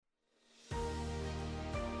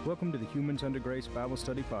Welcome to the Humans Under Grace Bible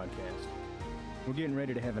Study Podcast. We're getting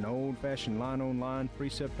ready to have an old-fashioned line-on-line,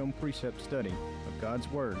 precept-on-precept study of God's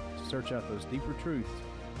Word to search out those deeper truths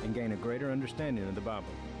and gain a greater understanding of the Bible.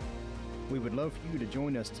 We would love for you to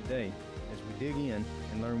join us today as we dig in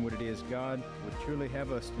and learn what it is God would truly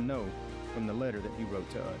have us to know from the letter that He wrote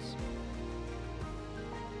to us.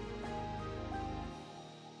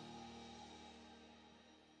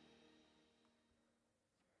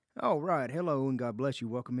 All right, hello and God bless you.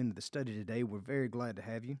 Welcome into the study today. We're very glad to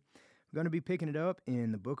have you. We're going to be picking it up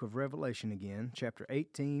in the book of Revelation again, chapter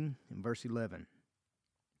 18 and verse 11.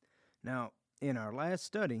 Now, in our last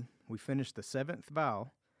study, we finished the seventh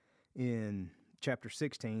vial in chapter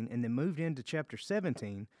 16 and then moved into chapter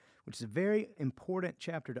 17, which is a very important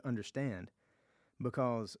chapter to understand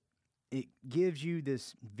because it gives you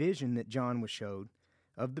this vision that John was showed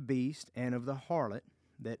of the beast and of the harlot,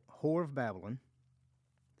 that whore of Babylon,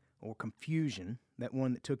 or confusion, that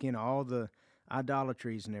one that took in all the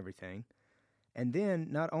idolatries and everything. And then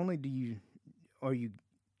not only are you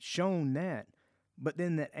shown that, but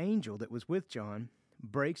then that angel that was with John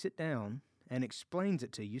breaks it down and explains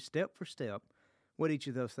it to you step for step what each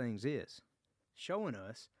of those things is, showing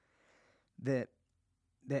us that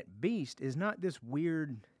that beast is not this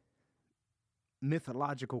weird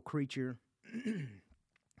mythological creature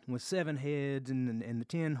with 7 heads and the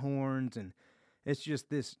 10 horns, and it's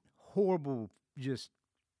just this horrible, just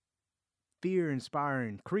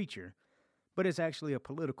fear-inspiring creature, but it's actually a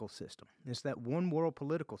political system. It's that one-world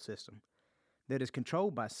political system that is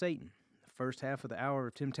controlled by Satan. The first half of the hour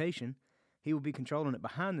of temptation, he will be controlling it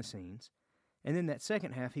behind the scenes, and then that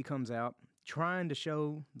second half, he comes out trying to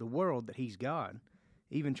show the world that he's God,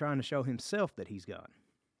 even trying to show himself that he's God.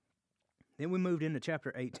 Then we moved into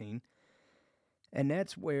chapter 18, and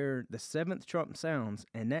that's where the 7th trumpet sounds,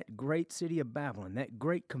 and that great city of Babylon, that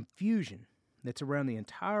great confusion that's around the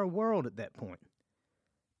entire world at that point,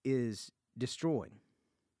 is destroyed.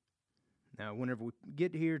 Now, whenever we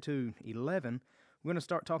get here to 11, we're going to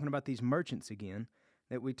start talking about these merchants again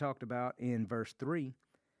that we talked about in verse 3.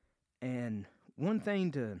 And one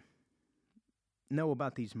thing to know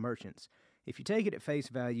about these merchants, if you take it at face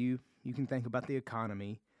value, you can think about the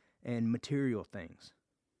economy and material things.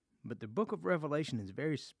 But the book of Revelation is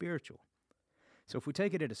very spiritual. So if we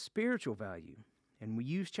take it at a spiritual value, and we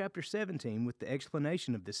use chapter 17 with the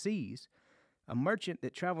explanation of the seas, a merchant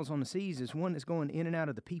that travels on the seas is one that's going in and out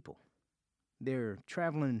of the people. They're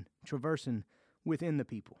traversing within the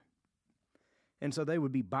people. And so they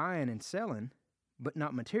would be buying and selling, but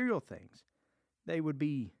not material things. They would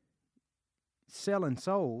be selling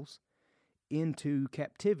souls into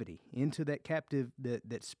captivity, into that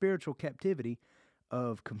spiritual captivity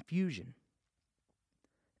of confusion.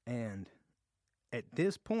 And at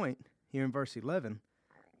this point, here in verse 11,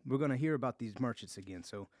 we're going to hear about these merchants again.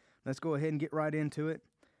 So let's go ahead and get right into it.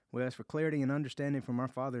 We ask for clarity and understanding from our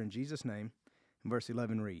Father in Jesus' name. And verse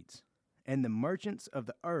 11 reads, "And the merchants of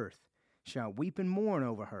the earth shall weep and mourn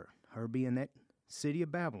over her," her being that city of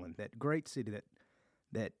Babylon, that great city,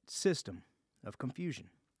 that system of confusion.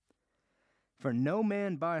 "For no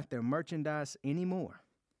man buyeth their merchandise any more."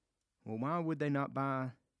 Well, why would they not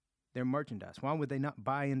buy their merchandise? Why would they not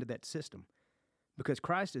buy into that system? Because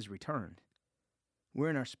Christ is returned. We're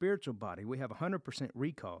in our spiritual body. We have 100%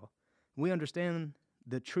 recall. We understand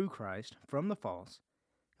the true Christ from the false,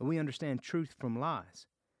 and we understand truth from lies.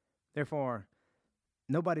 Therefore,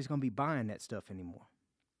 nobody's going to be buying that stuff anymore.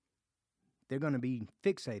 They're going to be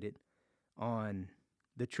fixated on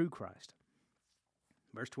the true Christ.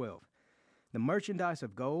 Verse 12. "The merchandise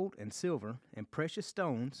of gold and silver and precious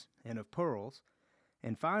stones and of pearls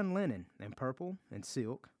and fine linen and purple and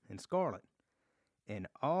silk and scarlet and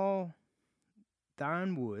all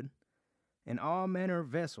thine wood and all manner of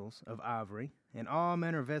vessels of ivory and all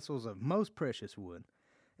manner of vessels of most precious wood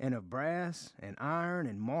and of brass and iron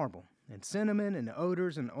and marble and cinnamon and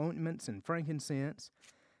odors and ointments and frankincense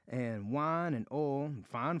and wine and oil and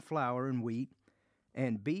fine flour and wheat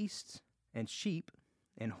and beasts and sheep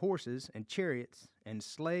and horses and chariots and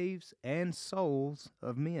slaves and souls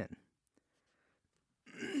of men."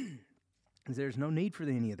 There's no need for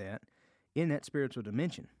any of that in that spiritual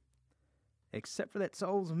dimension, except for that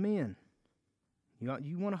souls of men.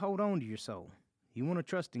 You want to hold on to your soul. You want to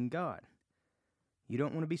trust in God. You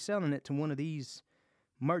don't want to be selling it to one of these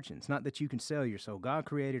merchants. Not that you can sell your soul. God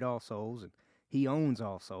created all souls, and He owns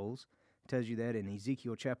all souls. It tells you that in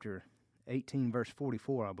Ezekiel chapter 18, verse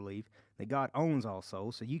 44, I believe, that God owns all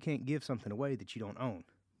souls, so you can't give something away that you don't own.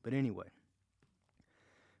 But anyway,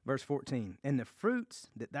 verse 14, "And the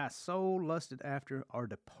fruits that thy soul lusted after are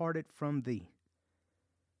departed from thee."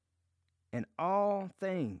 And all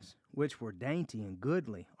things which were dainty and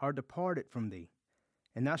goodly are departed from thee,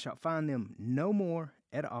 and thou shalt find them no more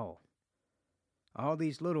at all. All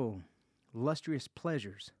these little lustrous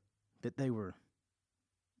pleasures that they were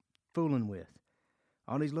fooling with,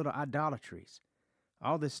 all these little idolatries,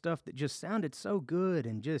 all this stuff that just sounded so good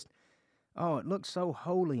and just, oh, it looked so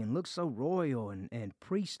holy and looked so royal and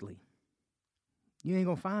priestly. You ain't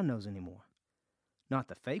going to find those anymore. Not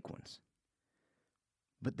the fake ones.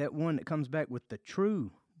 But that one that comes back with the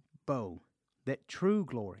true bow, that true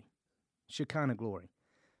glory, Shekinah glory,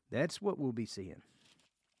 that's what we'll be seeing.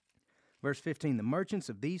 Verse 15, the merchants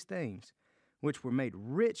of these things, which were made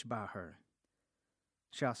rich by her,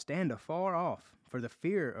 shall stand afar off for the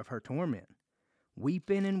fear of her torment,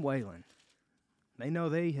 weeping and wailing. They know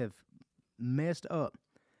they have messed up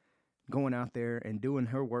going out there and doing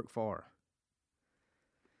her work for her.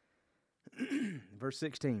 Verse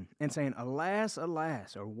 16, and saying, alas,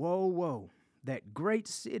 alas, or woe, woe, that great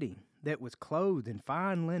city that was clothed in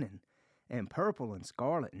fine linen, and purple and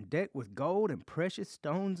scarlet, and decked with gold and precious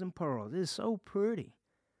stones and pearls. It is so pretty.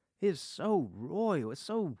 It is so royal. It's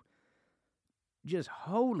so just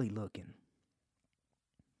holy looking.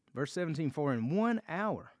 Verse 17, for in 1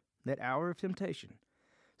 hour, that hour of temptation,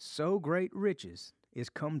 so great riches is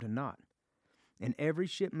come to naught, and every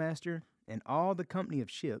shipmaster and all the company of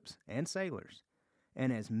ships and sailors,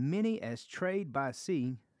 and as many as trade by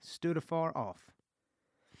sea, stood afar off.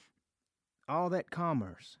 All that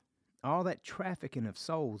commerce, all that trafficking of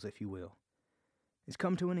souls, if you will, is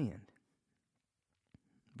come to an end.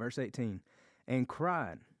 Verse 18, and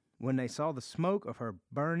cried when they saw the smoke of her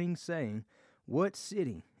burning, saying, what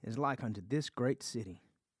city is like unto this great city?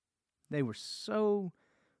 They were so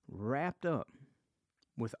wrapped up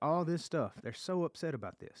with all this stuff. They're so upset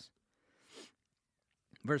about this.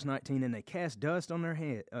 Verse 19, and they cast dust on their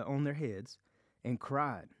heads and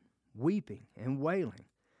cried, weeping and wailing,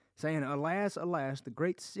 saying, alas, alas, the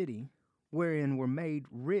great city wherein were made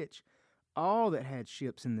rich all that had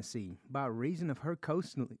ships in the sea by reason of her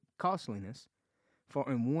costliness, for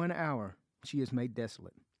in 1 hour she is made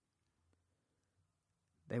desolate.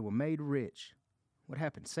 They were made rich. What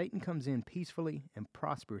happened? Satan comes in peacefully and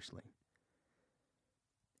prosperously.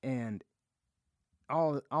 And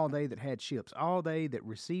all they that had ships, all they that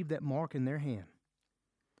received that mark in their hand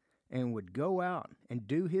and would go out and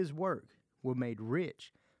do his work were made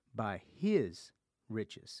rich by his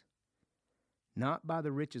riches, not by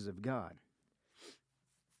the riches of God.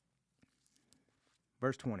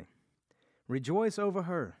 Verse 20, rejoice over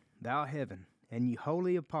her, thou heaven, and ye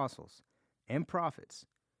holy apostles and prophets,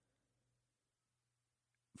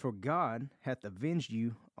 for God hath avenged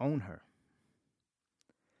you on her.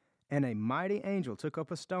 And a mighty angel took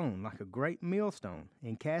up a stone like a great millstone,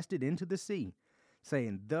 and cast it into the sea,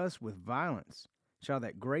 saying, thus with violence shall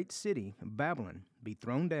that great city, Babylon, be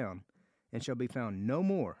thrown down, and shall be found no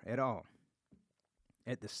more at all.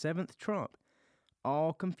 At the 7th trump,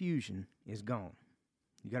 all confusion is gone.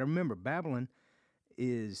 You got to remember, Babylon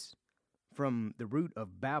is from the root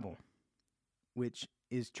of Babel, which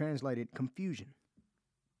is translated confusion.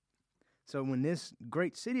 So when this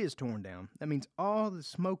great city is torn down, that means all the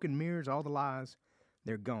smoke and mirrors, all the lies,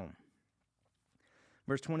 they're gone.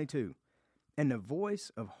 Verse 22, and the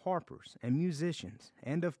voice of harpers and musicians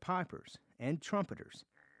and of pipers and trumpeters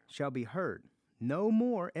shall be heard no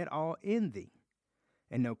more at all in thee,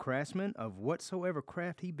 and no craftsman of whatsoever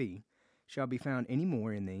craft he be shall be found any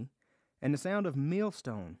more in thee, and the sound of a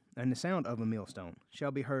millstone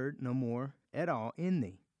shall be heard no more at all in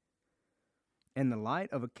thee. And the light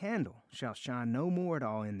of a candle shall shine no more at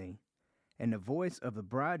all in thee, and the voice of the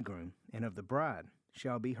bridegroom and of the bride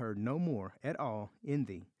shall be heard no more at all in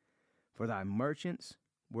thee. For thy merchants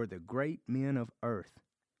were the great men of earth,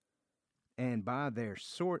 and by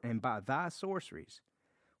thy sorceries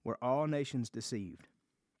were all nations deceived.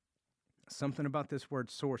 Something about this word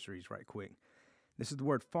sorceries right quick. This is the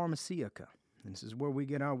word pharmakeia, and this is where we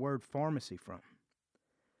get our word pharmacy from.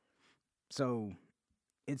 So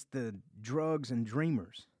it's the drugs and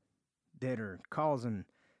dreamers that are causing,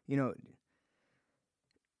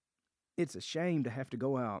 it's a shame to have to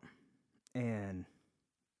go out and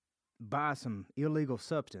buy some illegal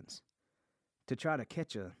substance to try to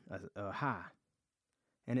catch a high.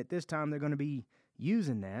 And at this time, they're going to be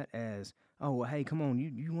using that as, oh, well, hey, come on,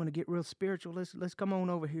 you want to get real spiritual? Let's come on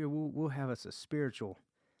over here. We'll have us a spiritual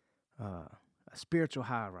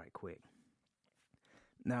high right quick.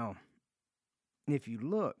 Now, if you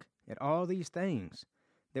look at all these things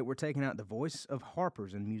that were taken out, the voice of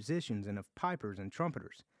harpers and musicians and of pipers and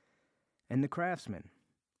trumpeters and the craftsmen,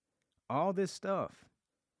 all this stuff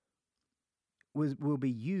will be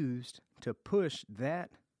used to push that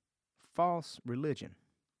false religion.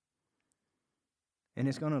 And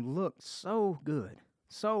it's going to look so good,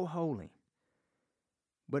 so holy,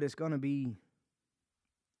 but it's going to be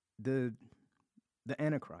the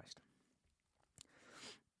Antichrist.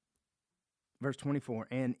 Verse 24,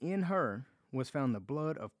 and in her was found the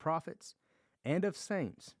blood of prophets and of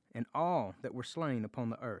saints and all that were slain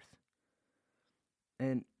upon the earth.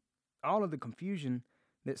 And all of the confusion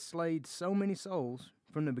that slayed so many souls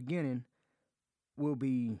from the beginning will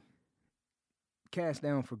be cast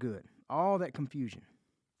down for good. All that confusion.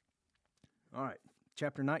 All right,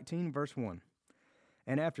 chapter 19, verse 1.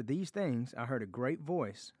 And after these things I heard a great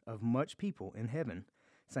voice of much people in heaven,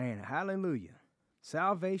 saying, Hallelujah!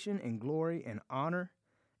 Salvation and glory and honor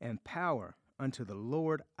and power unto the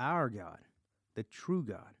Lord our God, the true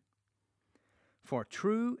God. For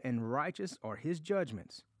true and righteous are his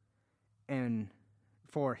judgments, and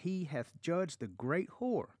for he hath judged the great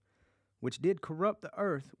whore, which did corrupt the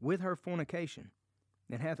earth with her fornication,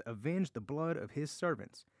 and hath avenged the blood of his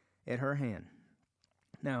servants at her hand.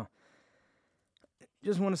 Now,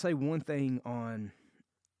 just want to say one thing on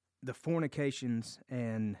the fornications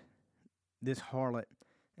and this harlot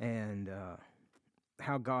and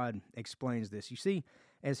how God explains this. You see,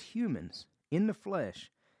 as humans in the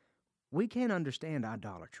flesh, we can't understand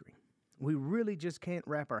idolatry. We really just can't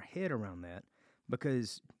wrap our head around that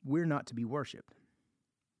because we're not to be worshipped.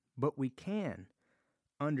 But we can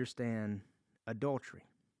understand adultery.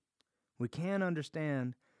 We can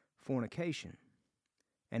understand fornication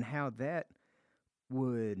and how that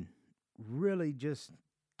would really just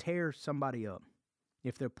tear somebody up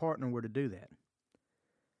if their partner were to do that,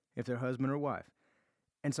 if their husband or wife.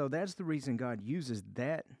 And so that's the reason God uses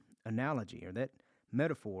that analogy or that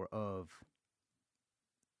metaphor of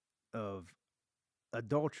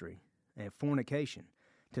adultery and fornication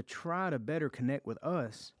to try to better connect with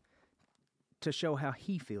us to show how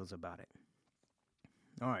he feels about it.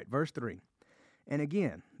 All right, verse 3. And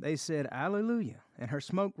again, they said, Alleluia, and her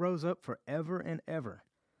smoke rose up forever and ever.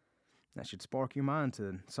 That should spark your mind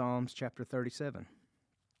to Psalms chapter 37.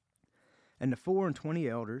 And the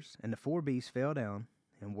 24 elders and the 4 beasts fell down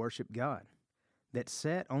and worshiped God, that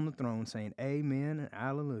sat on the throne, saying, Amen and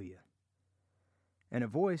Alleluia. And a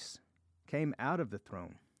voice came out of the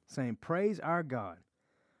throne, saying, Praise our God,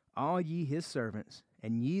 all ye his servants,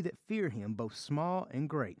 and ye that fear him, both small and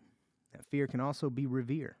great. That fear can also be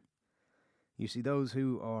revere. You see, those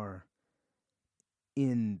who are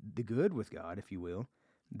in the good with God, if you will,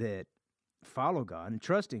 that follow God and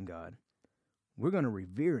trust in God, we're going to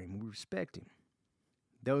revere him, we respect him.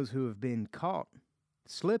 Those who have been caught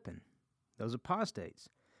slipping, those apostates,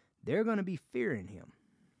 they're going to be fearing him.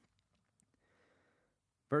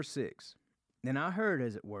 Verse 6, Then I heard,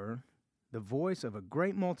 as it were, the voice of a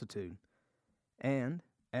great multitude, and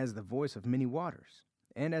as the voice of many waters,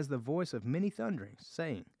 and as the voice of many thunderings,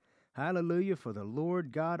 saying, Hallelujah, for the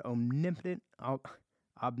Lord God omnipotent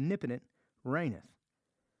reigneth.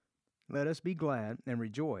 Let us be glad and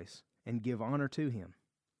rejoice and give honor to him.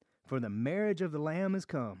 For the marriage of the Lamb is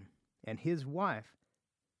come, and his wife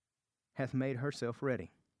hath made herself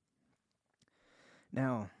ready.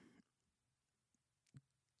 Now,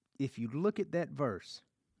 if you look at that verse,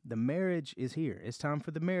 the marriage is here. It's time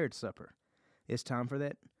for the marriage supper. It's time for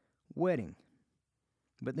that wedding.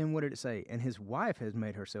 But then what did it say? And his wife has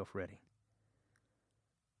made herself ready.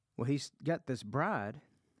 Well, he's got this bride,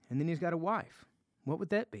 and then he's got a wife. What would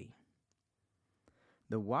that be?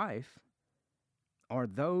 The wife are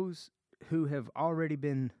those who have already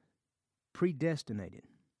been predestinated,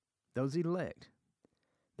 those elect.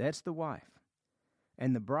 That's the wife.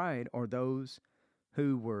 And the bride are those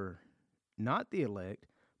who were not the elect,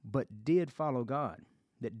 but did follow God,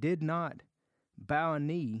 that did not bow a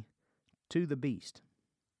knee to the beast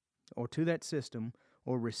or to that system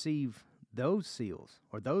or receive those seals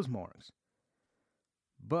or those marks,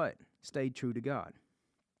 but stayed true to God.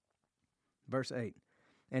 Verse 8,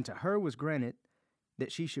 And to her was granted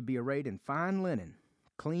that she should be arrayed in fine linen,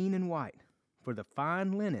 clean and white, for the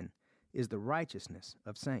fine linen is the righteousness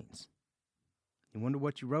of saints. You wonder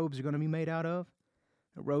what your robes are going to be made out of?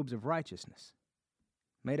 The robes of righteousness,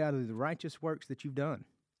 made out of the righteous works that you've done.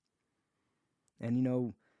 And you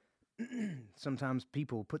know, sometimes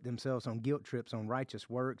people put themselves on guilt trips on righteous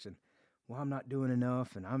works and, well, I'm not doing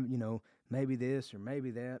enough, and I'm, maybe this or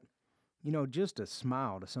maybe that. Just a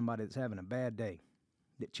smile to somebody that's having a bad day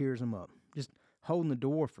that cheers them up. Just holding the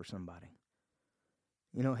door for somebody.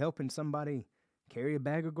 Helping somebody carry a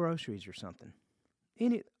bag of groceries or something.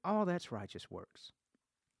 All that's righteous works.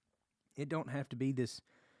 It don't have to be this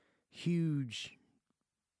huge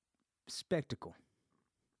spectacle.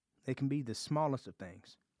 It can be the smallest of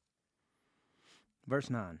things. Verse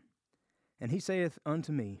 9, And he saith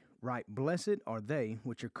unto me, Right blessed are they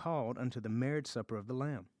which are called unto the marriage supper of the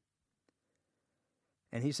Lamb.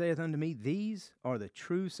 And he saith unto me, These are the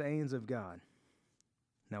true sayings of God.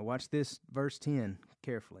 Now watch this, verse 10,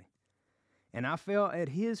 carefully. And I fell at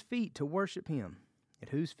his feet to worship him. At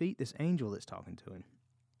whose feet? This angel that's talking to him.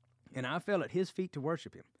 And I fell at his feet to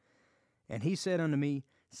worship him. And he said unto me,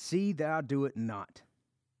 See thou do it not.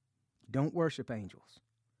 Don't worship angels.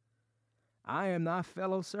 I am thy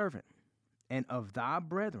fellow servant, and of thy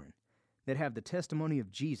brethren that have the testimony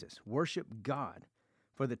of Jesus. Worship God,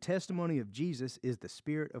 for the testimony of Jesus is the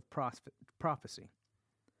spirit of prophecy.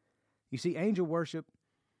 You see, angel worship,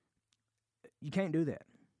 you can't do that.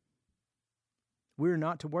 We're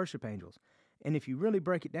not to worship angels. And if you really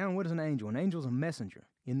break it down, what is an angel? An angel is a messenger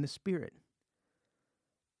in the spirit.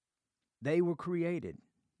 They were created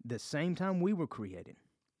the same time we were created.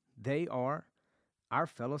 They are our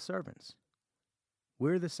fellow servants.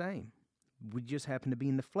 We're the same. We just happen to be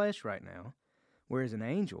in the flesh right now, whereas an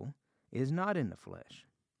angel is not in the flesh.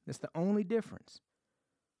 That's the only difference.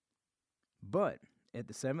 But at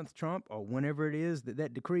the seventh trump, or whenever it is that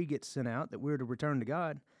that decree gets sent out that we're to return to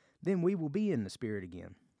God, then we will be in the spirit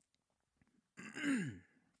again.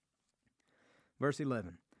 Verse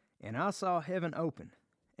 11, And I saw heaven open,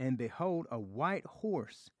 and behold, a white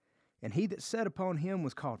horse, and he that sat upon him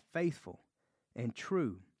was called Faithful and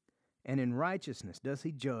True, and in righteousness does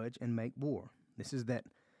he judge and make war. This is that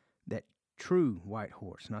true white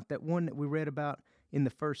horse, not that one that we read about in the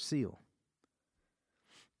first seal.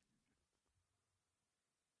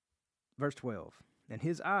 Verse 12, And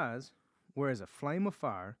his eyes were as a flame of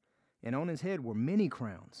fire, and on his head were many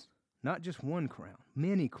crowns, not just one crown,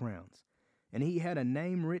 many crowns. And he had a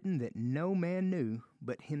name written that no man knew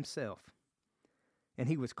but himself. And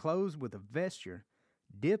he was clothed with a vesture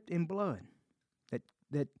dipped in blood,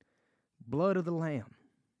 that blood of the Lamb.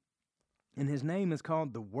 And his name is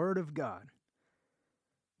called the Word of God.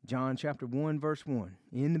 John chapter 1, verse 1.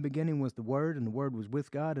 In the beginning was the Word, and the Word was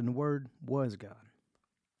with God, and the Word was God.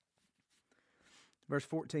 Verse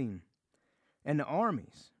 14. And the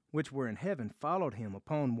armies which were in heaven followed him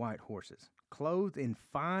upon white horses, clothed in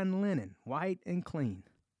fine linen, white and clean.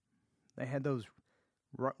 They had those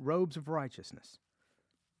robes of righteousness.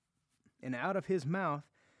 And out of his mouth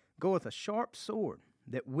goeth a sharp sword,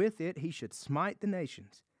 that with it he should smite the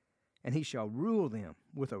nations, and he shall rule them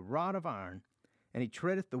with a rod of iron, and he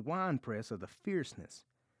treadeth the winepress of the fierceness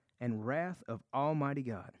and wrath of Almighty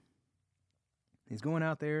God. He's going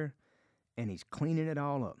out there, and he's cleaning it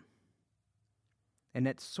all up. And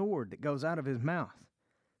that sword that goes out of his mouth,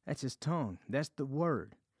 that's his tongue. That's the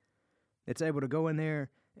word. It's able to go in there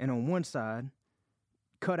and on one side,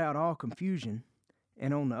 cut out all confusion,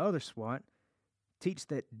 and on the other swat, teach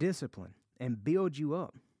that discipline and build you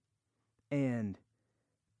up and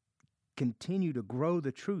continue to grow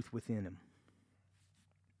the truth within him.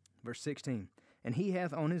 Verse 16, And he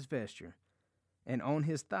hath on his vesture and on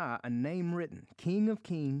his thigh a name written, King of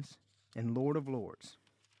Kings and Lord of Lords.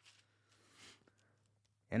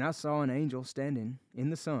 And I saw an angel standing in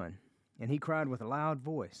the sun, and he cried with a loud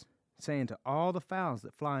voice, saying to all the fowls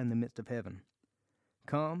that fly in the midst of heaven,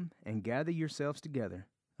 Come and gather yourselves together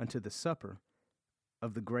unto the supper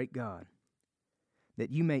of the great God, that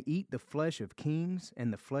you may eat the flesh of kings,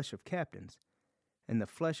 and the flesh of captains, and the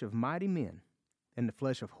flesh of mighty men, and the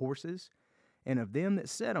flesh of horses, and of them that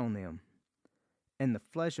sat on them, and the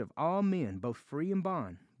flesh of all men, both free and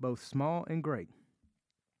bond, both small and great.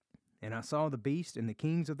 And I saw the beast and the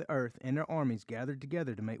kings of the earth and their armies gathered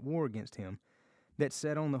together to make war against him that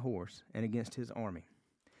sat on the horse and against his army.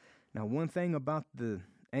 Now, one thing about the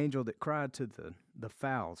angel that cried to the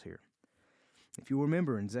fowls here, if you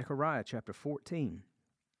remember in Zechariah chapter 14,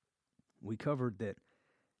 we covered that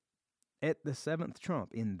at the seventh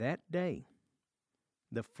trump, in that day,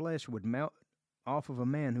 the flesh would melt off of a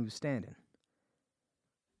man who was standing.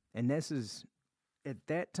 And this is, at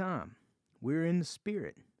that time, we're in the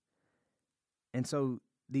spirit. And so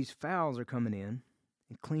these fowls are coming in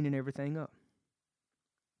and cleaning everything up.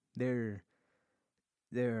 They're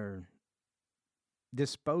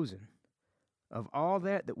disposing of all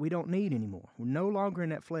that we don't need anymore. We're no longer in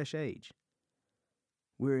that flesh age.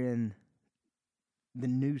 We're in the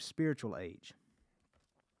new spiritual age.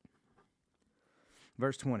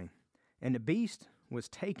 Verse 20, And the beast was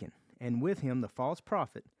taken, and with him the false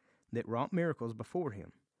prophet that wrought miracles before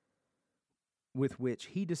him, with which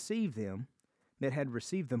he deceived them that had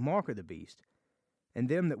received the mark of the beast, and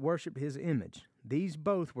them that worshipped his image. These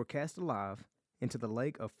both were cast alive into the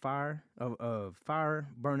lake of fire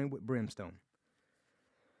burning with brimstone.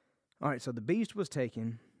 All right, so the beast was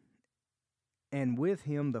taken, and with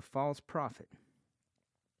him the false prophet.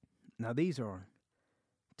 Now, these are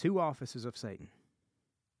two offices of Satan.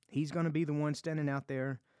 He's going to be the one standing out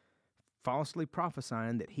there falsely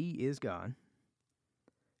prophesying that he is God.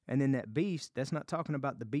 And then that beast, that's not talking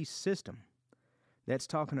about the beast system. That's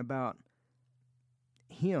talking about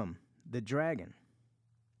him, the dragon,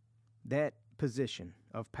 that position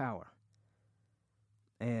of power.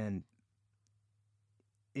 And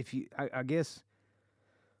I guess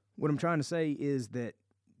what I'm trying to say is that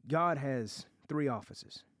God has three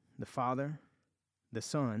offices: the Father, the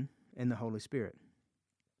Son, and the Holy Spirit.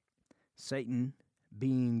 Satan,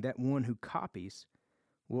 being that one who copies,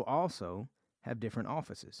 will also have different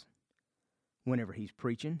offices. Whenever he's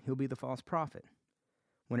preaching, he'll be the false prophet.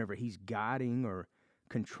 Whenever he's guiding or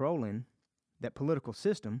controlling that political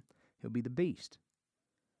system, he'll be the beast.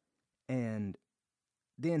 And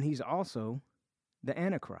then he's also the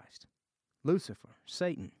Antichrist, Lucifer,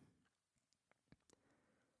 Satan.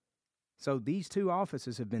 So these two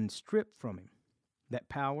offices have been stripped from him, that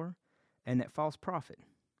power and that false prophet,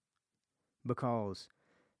 because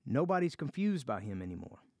nobody's confused by him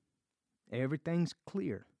anymore. Everything's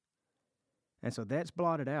clear. And so that's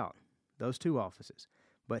blotted out, those two offices.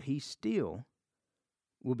 But he still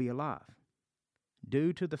will be alive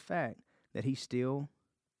due to the fact that he still,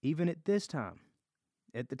 even at this time,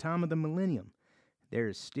 at the time of the millennium, there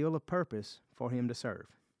is still a purpose for him to serve.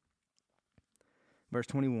 Verse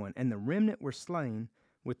 21, and the remnant were slain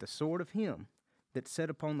with the sword of him that sat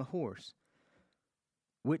upon the horse,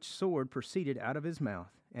 which sword proceeded out of his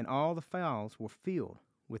mouth, and all the fowls were filled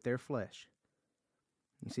with their flesh.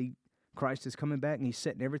 You see, Christ is coming back and he's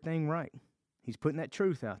setting everything right. He's putting that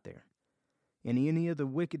truth out there. In any of the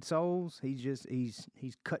wicked souls,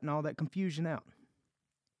 he's cutting all that confusion out.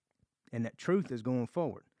 And that truth is going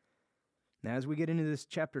forward. Now, as we get into this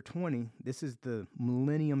chapter 20, this is the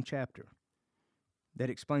millennium chapter that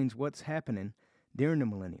explains what's happening during the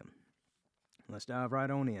millennium. Let's dive right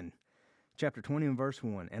on in. Chapter 20 and verse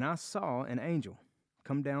 1. And I saw an angel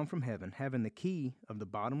come down from heaven, having the key of the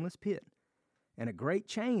bottomless pit, and a great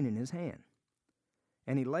chain in his hand.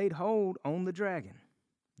 And he laid hold on the dragon,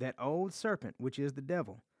 that old serpent which is the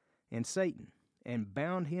devil and Satan, and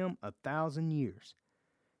bound him 1,000 years.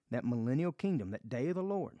 That millennial kingdom, that day of the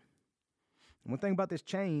Lord. And one thing about this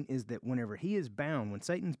chain is that whenever he is bound, when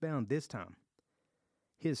Satan's bound this time,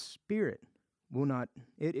 his spirit will not,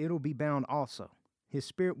 it'll be bound also. His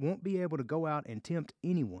spirit won't be able to go out and tempt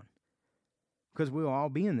anyone, because we'll all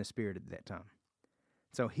be in the spirit at that time.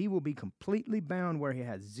 So he will be completely bound where he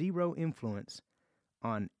has zero influence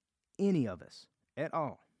on any of us at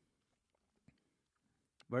all.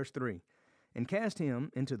 Verse 3, and cast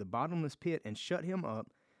him into the bottomless pit and shut him up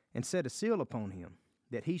and set a seal upon him,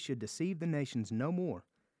 that he should deceive the nations no more,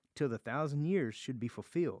 till the 1,000 years should be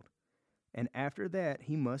fulfilled. And after that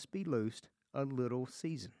he must be loosed a little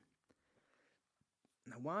season.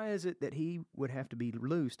 Now, why is it that he would have to be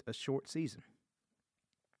loosed a short season?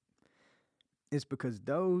 It's because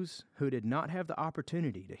those who did not have the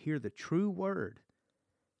opportunity to hear the true word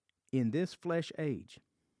in this flesh age,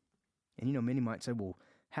 and many might say, well,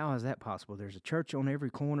 how is that possible? There's a church on every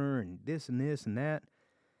corner and this and this and that.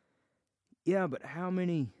 Yeah, but how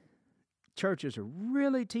many churches are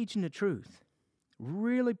really teaching the truth,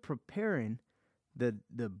 really preparing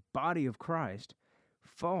the body of Christ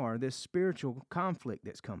for this spiritual conflict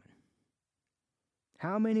that's coming?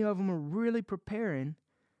 How many of them are really preparing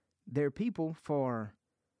their people for,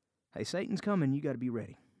 hey, Satan's coming, you got to be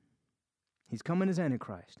ready. He's coming as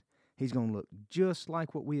Antichrist. He's going to look just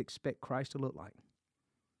like what we expect Christ to look like.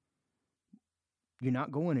 You're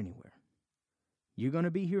not going anywhere. You're going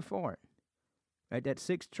to be here for it. At that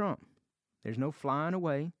sixth trump, there's no flying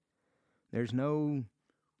away. There's no,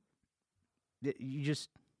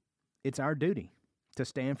 it's our duty to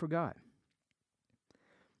stand for God.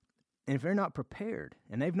 And if they're not prepared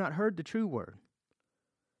and they've not heard the true word,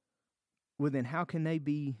 well, then how can they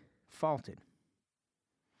be faulted?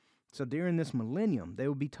 So during this millennium, they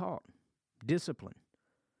will be taught discipline.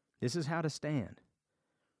 This is how to stand.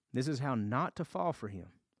 This is how not to fall for him.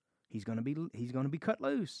 He's going to be cut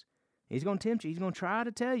loose. He's going to tempt you. He's going to try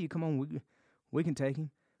to tell you, come on, we can take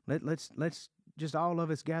him. Let's just all of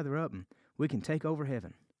us gather up and we can take over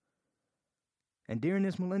heaven. And during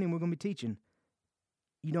this millennium, we're going to be teaching,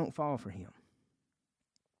 you don't fall for him.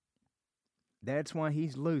 That's why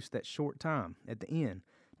he's loose that short time at the end,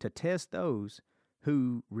 to test those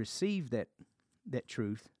who receive that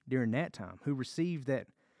truth during that time, who receive that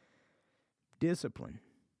discipline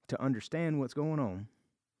to understand what's going on,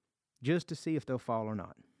 just to see if they'll fall or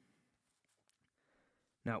not.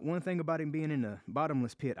 Now, one thing about him being in the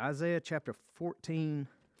bottomless pit, Isaiah chapter 14,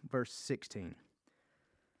 verse 16.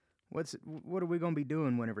 What are we going to be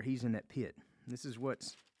doing whenever he's in that pit? This is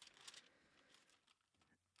what's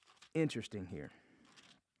interesting here.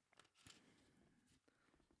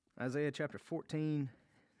 Isaiah chapter 14,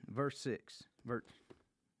 verse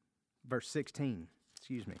 16,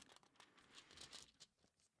 excuse me.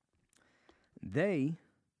 They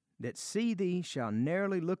that see thee shall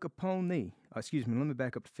narrowly look upon thee. Let me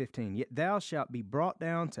back up to 15. Yet thou shalt be brought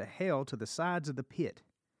down to hell, to the sides of the pit.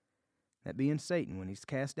 That being Satan, when he's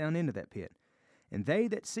cast down into that pit. And they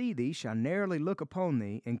that see thee shall narrowly look upon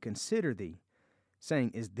thee and consider thee,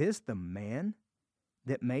 saying, Is this the man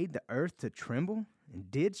that made the earth to tremble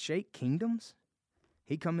and did shake kingdoms?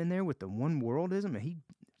 He come in there with the one worldism, and he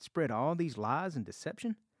spread all these lies and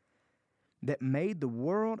deception, that made the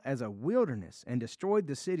world as a wilderness and destroyed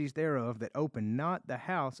the cities thereof, that opened not the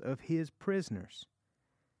house of his prisoners.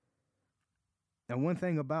 Now, one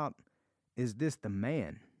thing about, is this the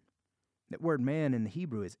man? That word man in the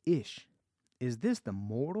Hebrew is ish. Is this the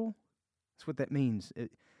mortal? That's what that means.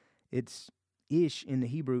 It's ish in the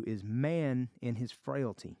Hebrew is man in his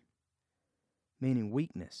frailty, meaning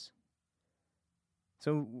weakness.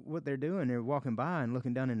 So what they're doing, they're walking by and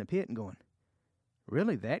looking down in the pit and going,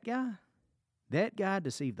 really, that guy? That guy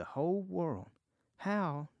deceived the whole world.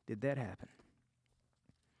 How did that happen?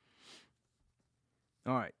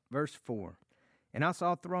 All right, verse 4. And I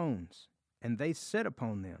saw thrones, and they sat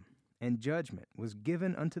upon them, and judgment was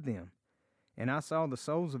given unto them. And I saw the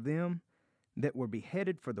souls of them that were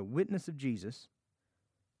beheaded for the witness of Jesus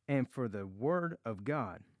and for the word of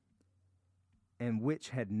God, and which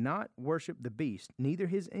had not worshipped the beast, neither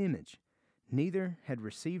his image, neither had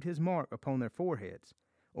received his mark upon their foreheads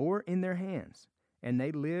or in their hands, and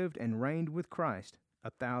they lived and reigned with Christ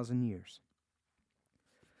 1,000 years.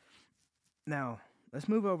 Now, let's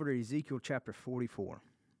move over to Ezekiel chapter 44,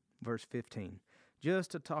 verse 15,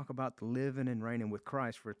 just to talk about the living and reigning with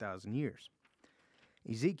Christ for 1,000 years.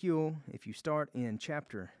 Ezekiel, if you start in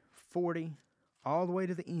chapter 40 all the way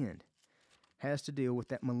to the end, has to deal with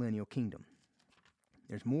that millennial kingdom.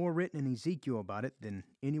 There's more written in Ezekiel about it than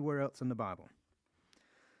anywhere else in the Bible.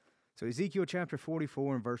 So Ezekiel chapter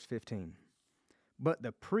 44 and verse 15. But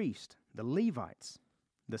the priest, the Levites,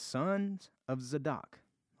 the sons of Zadok.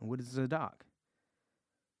 And what is Zadok?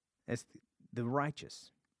 That's the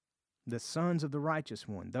righteous. The sons of the righteous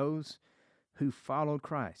one. Those who followed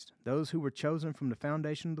Christ. Those who were chosen from the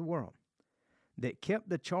foundation of the world. That kept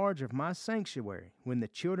the charge of my sanctuary when the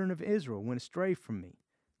children of Israel went astray from me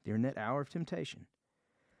during that hour of temptation.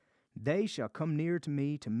 They shall come near to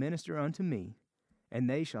me to minister unto me, and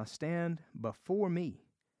they shall stand before me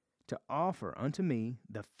to offer unto me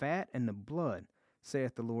the fat and the blood,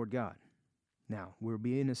 saith the Lord God. Now, we're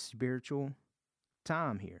being a spiritual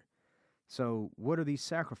time here. So what are these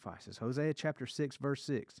sacrifices? Hosea chapter 6, verse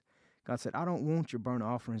 6. God said, I don't want your burnt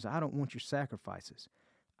offerings. I don't want your sacrifices.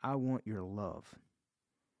 I want your love.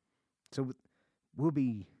 So we'll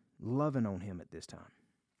be loving on him at this time.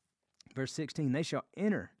 Verse 16, they shall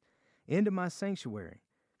enter into my sanctuary,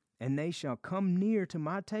 and they shall come near to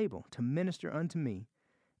my table to minister unto me,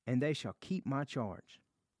 and they shall keep my charge.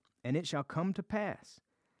 And it shall come to pass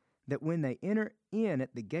that when they enter in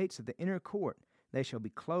at the gates of the inner court, they shall be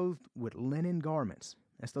clothed with linen garments.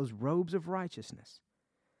 That's those robes of righteousness.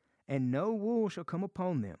 And no wool shall come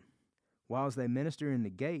upon them, whilst they minister in the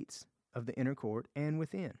gates of the inner court and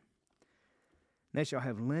within. They shall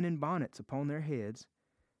have linen bonnets upon their heads,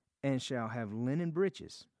 and shall have linen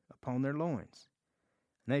breeches upon their loins.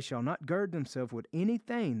 And they shall not gird themselves with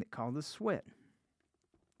anything that causeth sweat.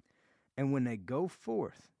 And when they go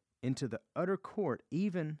forth into the utter court,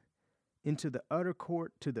 even into the utter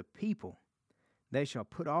court to the people, they shall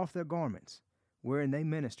put off their garments, wherein they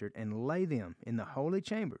ministered, and lay them in the holy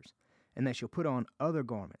chambers, and they shall put on other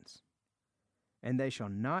garments. And they shall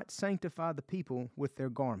not sanctify the people with their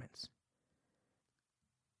garments.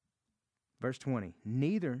 Verse 20,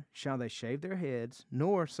 neither shall they shave their heads,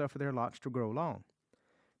 nor suffer their locks to grow long.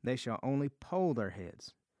 They shall only poll their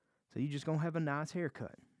heads. So you're just going to have a nice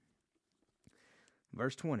haircut.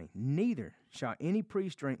 Verse 20, neither shall any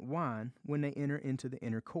priest drink wine when they enter into the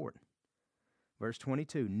inner court. Verse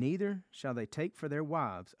 22, neither shall they take for their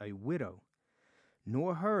wives a widow,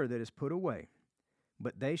 nor her that is put away,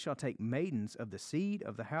 but they shall take maidens of the seed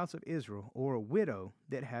of the house of Israel, or a widow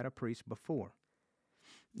that had a priest before.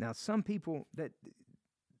 Now, some people,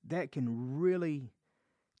 that can really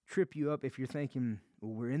trip you up if you're thinking,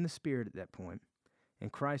 well, we're in the spirit at that point,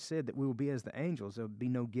 and Christ said that we will be as the angels, there will be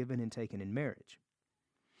no given and taken in marriage.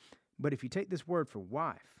 But if you take this word for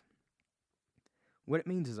wife, what it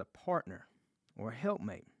means is a partner or a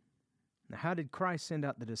helpmate. Now, how did Christ send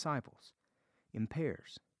out the disciples? In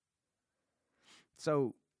pairs.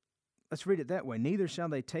 So let's read it that way. Neither shall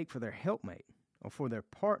they take for their helpmate or for their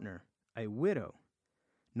partner a widow,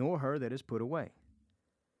 nor her that is put away.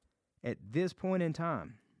 At this point in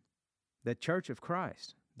time, the church of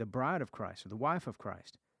Christ, the bride of Christ, or the wife of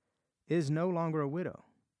Christ, is no longer a widow.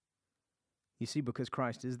 You see, because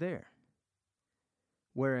Christ is there.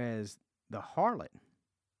 Whereas the harlot,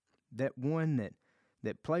 that one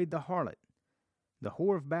that played the harlot, the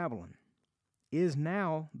whore of Babylon, is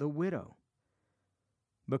now the widow,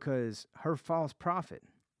 because her false prophet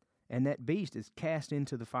and that beast is cast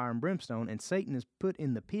into the fire and brimstone, and Satan is put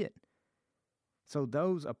in the pit. So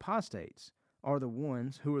those apostates are the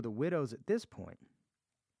ones who are the widows at this point,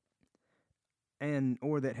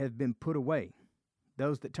 or that have been put away.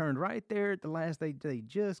 Those that turned right there at the last, they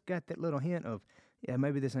just got that little hint of, yeah,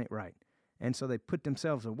 maybe this ain't right. And so they put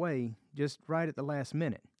themselves away just right at the last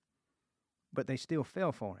minute. But they still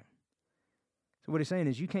fell for him. So what he's saying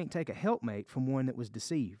is, you can't take a helpmate from one that was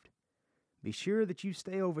deceived. Be sure that you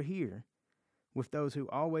stay over here with those who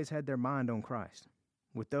always had their mind on Christ,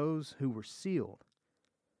 with those who were sealed,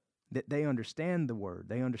 that they understand the word,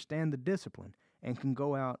 they understand the discipline, and can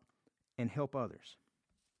go out and help others.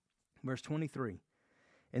 Verse 23,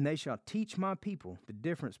 and they shall teach my people the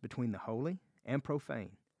difference between the holy and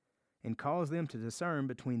profane, and cause them to discern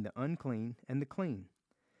between the unclean and the clean.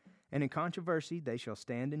 And in controversy they shall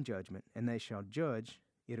stand in judgment, and they shall judge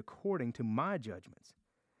it according to my judgments.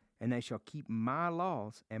 And they shall keep my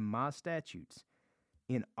laws and my statutes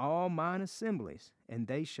in all mine assemblies, and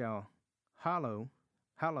they shall hallow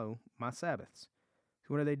my Sabbaths. So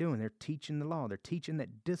what are they doing? They're teaching the law. They're teaching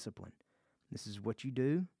that discipline. This is what you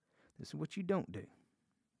do. This is what you don't do.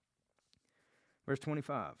 Verse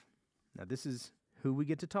 25. Now this is who we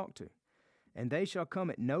get to talk to. And they shall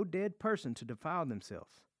come at no dead person to defile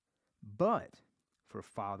themselves, but for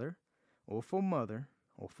father, or for mother,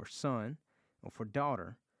 or for son, or for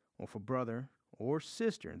daughter, or for brother, or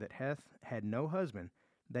sister that hath had no husband,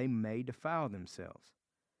 they may defile themselves.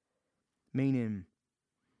 Meaning,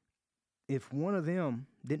 if one of them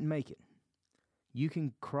didn't make it, you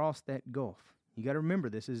can cross that gulf. You got to remember,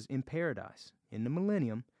 this is in paradise, in the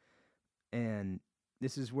millennium, and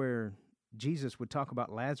this is where Jesus would talk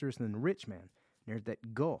about Lazarus and the rich man. There's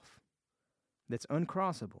that gulf that's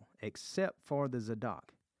uncrossable, except for the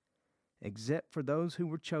Zadok, except for those who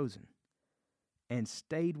were chosen and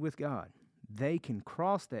stayed with God. They can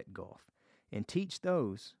cross that gulf and teach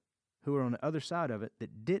those who are on the other side of it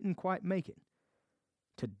that didn't quite make it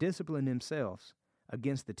to discipline themselves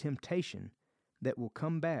against the temptation that will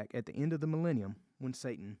come back at the end of the millennium when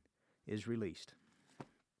Satan is released.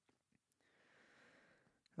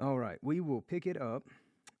 All right, we will pick it up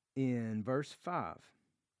in verse 5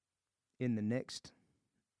 in the next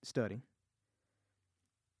study.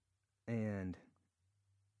 And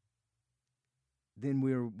then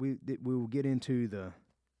we will get into the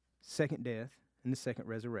second death and the second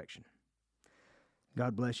resurrection.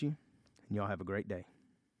 God bless you, and y'all have a great day.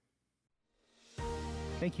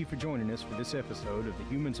 Thank you for joining us for this episode of the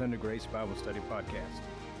Humans Under Grace Bible Study Podcast.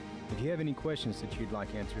 If you have any questions that you'd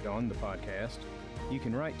like answered on the podcast, you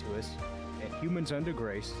can write to us at Humans Under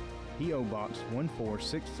Grace, P.O. Box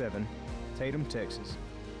 1467, Tatum, Texas,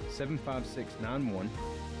 75691,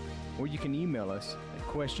 or you can email us at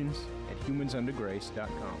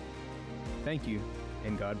questions@humansundergrace.com. Thank you,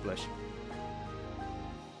 and God bless you.